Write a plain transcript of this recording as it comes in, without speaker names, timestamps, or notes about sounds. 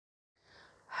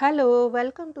Hello,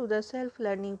 welcome to the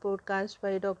self-learning podcast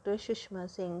by Dr. Sushma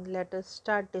Singh. Let us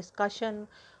start discussion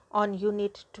on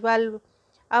Unit 12,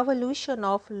 Evolution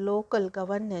of Local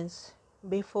Governance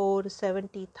before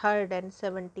 73rd and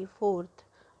 74th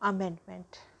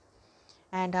Amendment.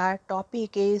 And our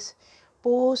topic is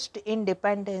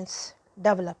Post-Independence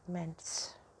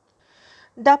Developments.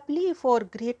 The plea for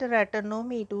greater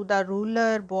autonomy to the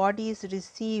ruler bodies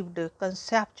received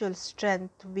conceptual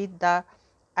strength with the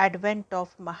advent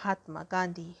of Mahatma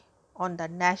Gandhi on the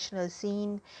national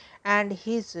scene and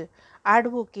his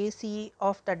advocacy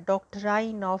of the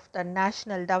doctrine of the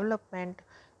national development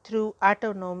through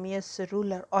autonomous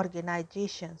rural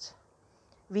organizations,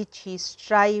 which he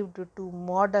strived to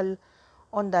model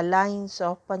on the lines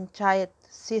of panchayat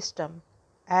system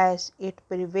as it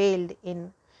prevailed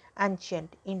in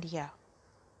ancient India.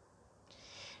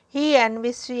 He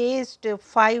envisaged a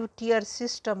five-tier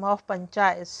system of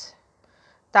panchayats: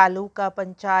 taluka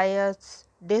panchayats,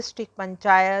 district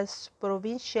panchayats,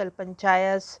 provincial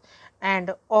panchayats,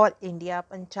 and all India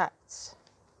panchayats.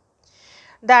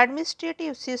 The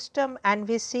administrative system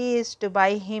envisaged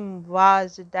by him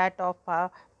was that of a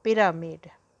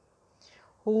pyramid,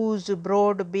 whose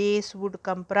broad base would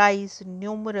comprise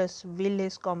numerous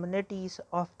village communities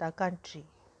of the country.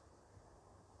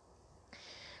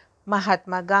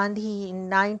 Mahatma Gandhi in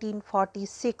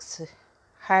 1946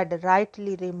 had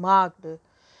rightly remarked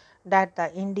that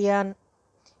the Indian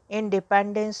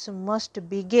independence must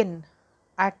begin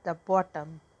at the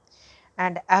bottom,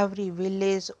 and every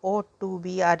village ought to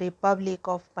be a republic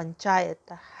of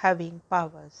panchayat having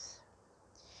powers.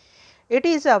 It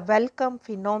is a welcome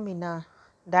phenomenon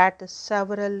that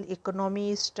several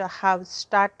economists have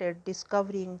started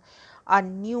discovering a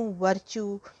new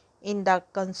virtue in the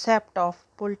concept of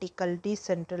political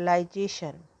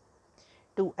decentralization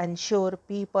to ensure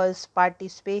people's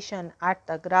participation at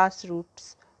the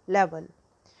grassroots level,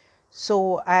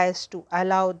 so as to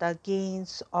allow the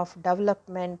gains of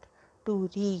development to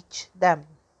reach them.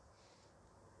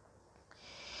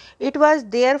 It was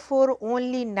therefore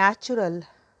only natural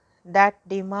that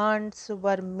demands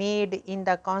were made in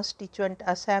the Constituent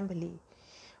Assembly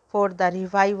for the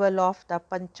revival of the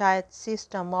panchayat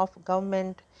system of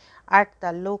government at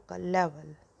the local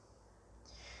level.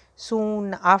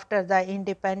 Soon after the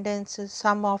independence,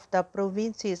 some of the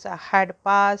provinces had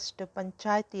passed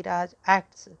Panchayati Raj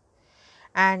Acts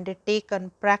and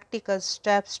taken practical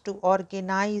steps to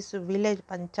organize village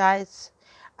panchayats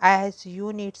as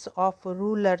units of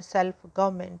rural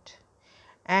self-government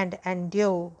and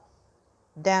endow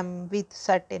them with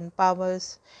certain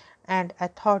powers and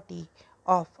authority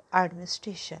of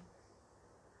administration.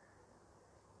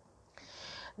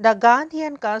 The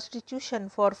Gandhian Constitution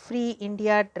for Free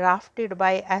India, drafted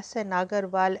by S.N.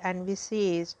 Agarwal,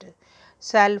 envisaged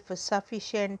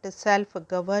self-sufficient,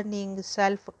 self-governing,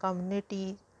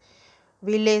 self-community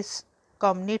village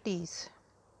communities.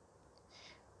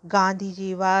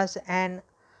 Gandhiji was an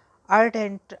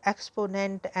ardent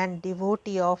exponent and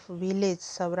devotee of village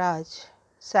Swaraj,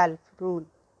 self-rule.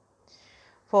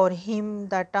 For him,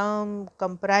 the term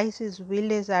comprises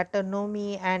village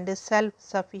autonomy and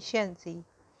self-sufficiency.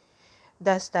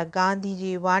 Thus, the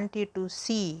Gandhiji wanted to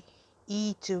see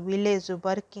each village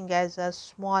working as a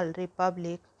small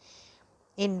republic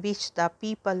in which the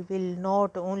people will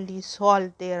not only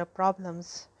solve their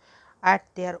problems at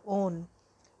their own,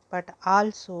 but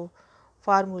also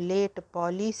formulate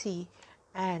policy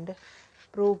and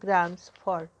programs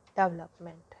for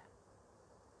development.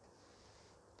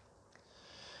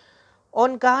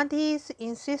 On Gandhi's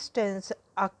insistence,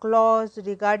 a clause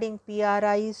regarding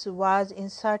PRIs was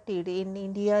inserted in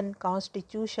Indian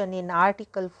Constitution in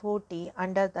Article 40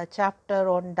 under the chapter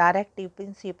on directive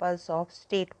principles of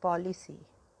state policy.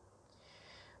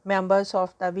 Members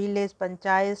of the village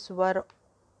panchayats were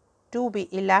to be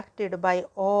elected by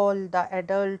all the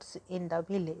adults in the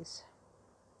village.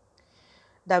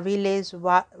 The village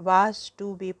was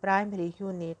to be primary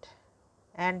unit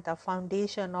and the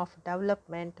foundation of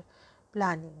development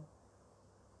planning.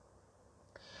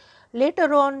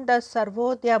 Later on, the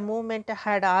Sarvodaya movement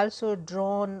had also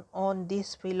drawn on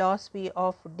this philosophy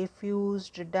of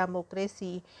diffused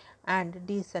democracy and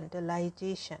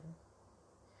decentralization.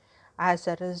 As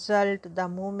a result, the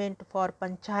movement for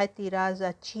Panchayati Raj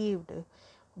achieved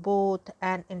both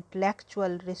an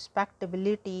intellectual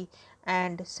respectability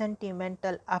and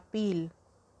sentimental appeal,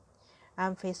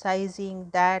 emphasizing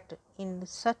that in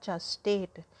such a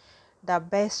state, the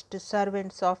best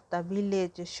servants of the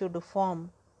village should form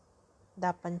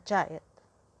the panchayat.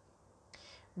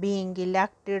 Being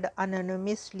elected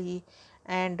anonymously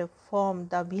and from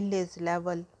the village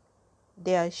level,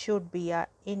 there should be an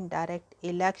indirect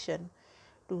election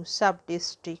to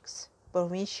sub-districts,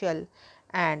 provincial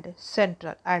and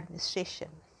central administration.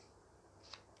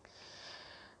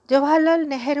 Jawaharlal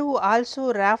Nehru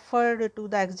also referred to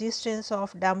the existence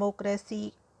of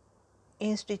democracy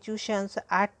institutions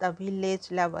at the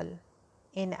village level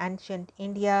in ancient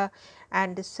India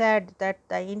and said that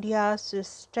the India's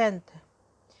strength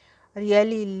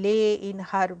really lay in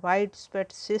her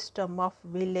widespread system of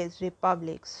village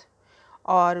republics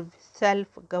or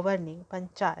self-governing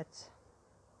panchayats.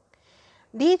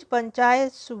 These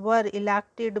panchayats were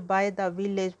elected by the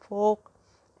village folk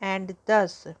and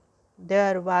thus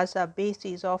there was a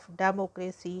basis of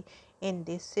democracy in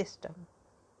this system.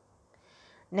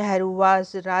 Nehru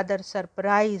was rather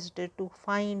surprised to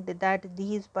find that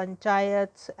these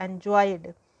panchayats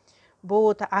enjoyed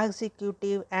both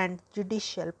executive and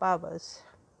judicial powers,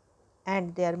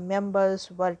 and their members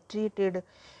were treated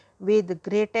with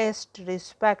greatest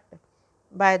respect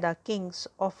by the king's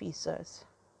officers.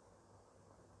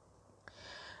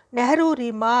 Nehru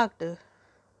remarked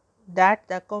that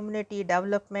the community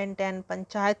development and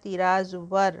Panchayati Raj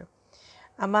were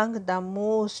among the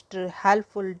most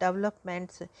helpful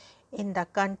developments in the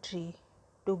country,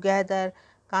 together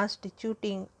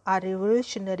constituting a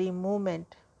revolutionary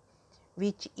movement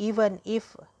which, even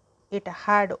if it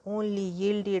had only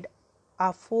yielded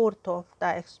a fourth of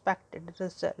the expected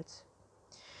results,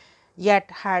 yet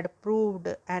had proved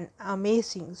an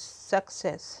amazing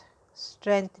success,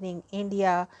 strengthening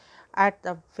India at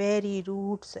the very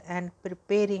roots and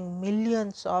preparing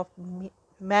millions of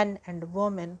men and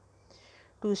women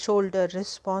to shoulder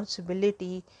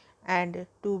responsibility and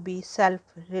to be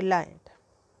self-reliant.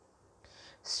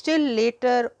 Still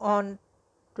later, on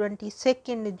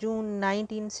 22nd June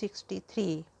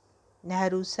 1963,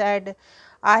 Nehru said,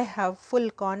 "I have full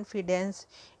confidence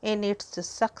in its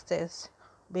success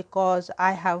because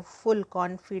I have full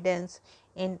confidence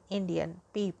in Indian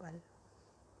people."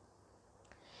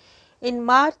 In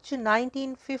March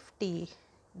 1950,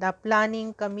 the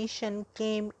Planning Commission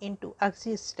came into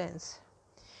existence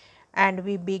and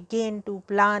we began to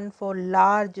plan for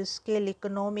large-scale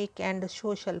economic and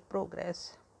social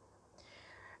progress.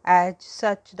 As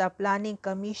such, the Planning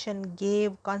Commission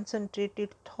gave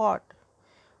concentrated thought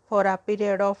for a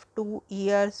period of 2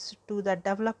 years to the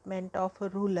development of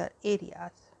rural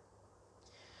areas.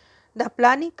 The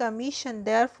Planning Commission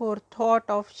therefore thought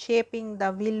of shaping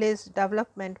the village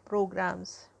development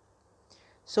programs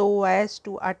so as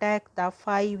to attack the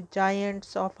 5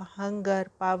 giants of hunger,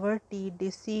 poverty,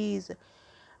 disease,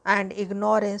 and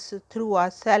ignorance through a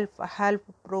self-help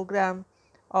program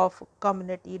of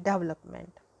community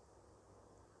development.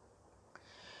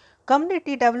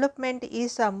 Community development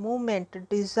is a movement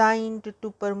designed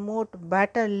to promote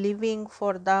better living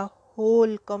for the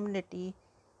whole community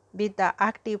with the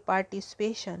active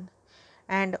participation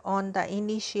and on the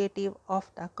initiative of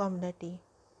the community.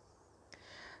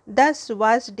 Thus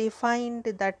was defined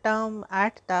the term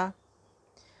at the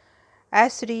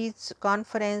ASRI's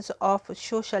Conference of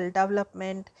Social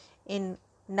Development in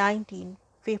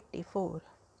 1954.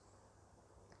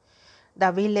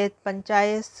 The village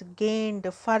panchayats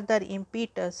gained further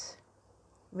impetus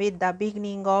with the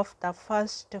beginning of the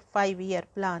first 5-year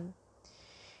plan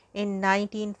in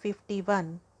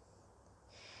 1951.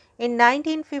 In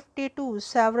 1952,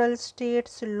 several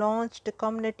states launched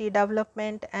community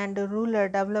development and rural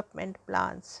development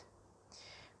plans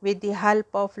with the help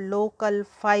of local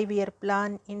 5-year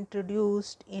plan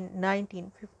introduced in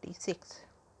 1956.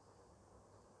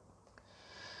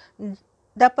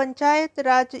 The Panchayat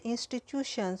Raj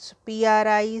institutions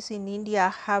 (PRIs) in India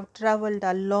have travelled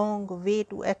a long way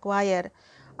to acquire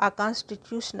a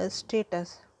constitutional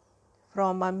status,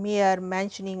 from a mere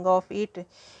mentioning of it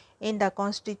in the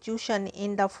Constitution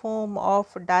in the form of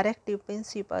Directive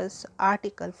Principles,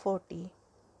 Article 40.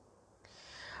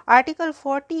 Article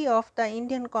 40 of the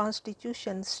Indian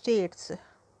Constitution states,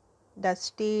 "The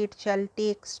state shall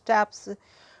take steps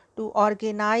to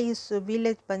organize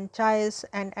village panchayats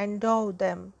and endow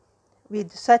them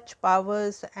with such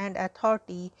powers and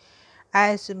authority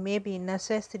as may be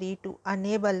necessary to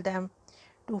enable them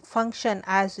to function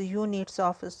as units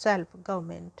of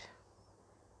self-government."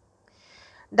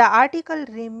 The article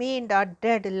remained a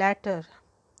dead letter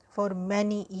for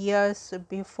many years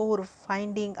before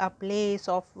finding a place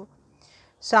of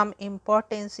some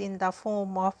importance in the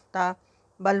form of the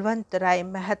Balwant Rai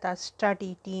Mehta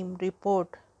Study Team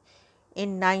report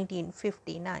in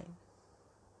 1959.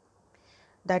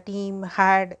 The team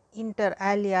had inter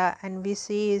alia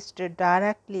envisaged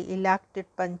directly elected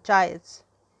panchayats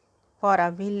for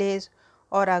a village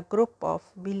or a group of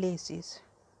villages.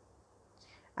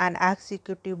 An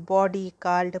executive body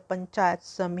called Panchayat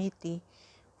Samiti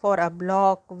for a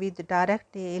block with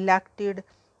directly elected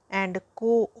and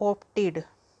co-opted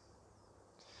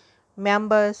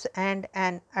members and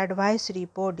an advisory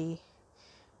body.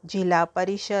 Jila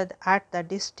Parishad at the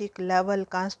district level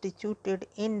constituted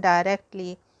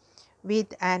indirectly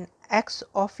with an ex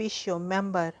officio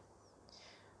member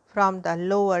from the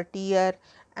lower tier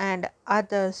and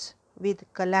others with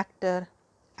collector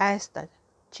as the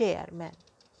chairman.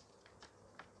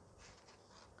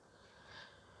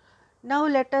 Now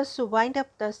let us wind up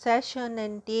the session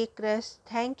and take rest.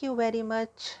 Thank you very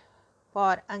much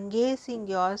for engaging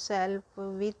yourself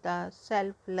with the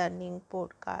self-learning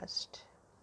podcast.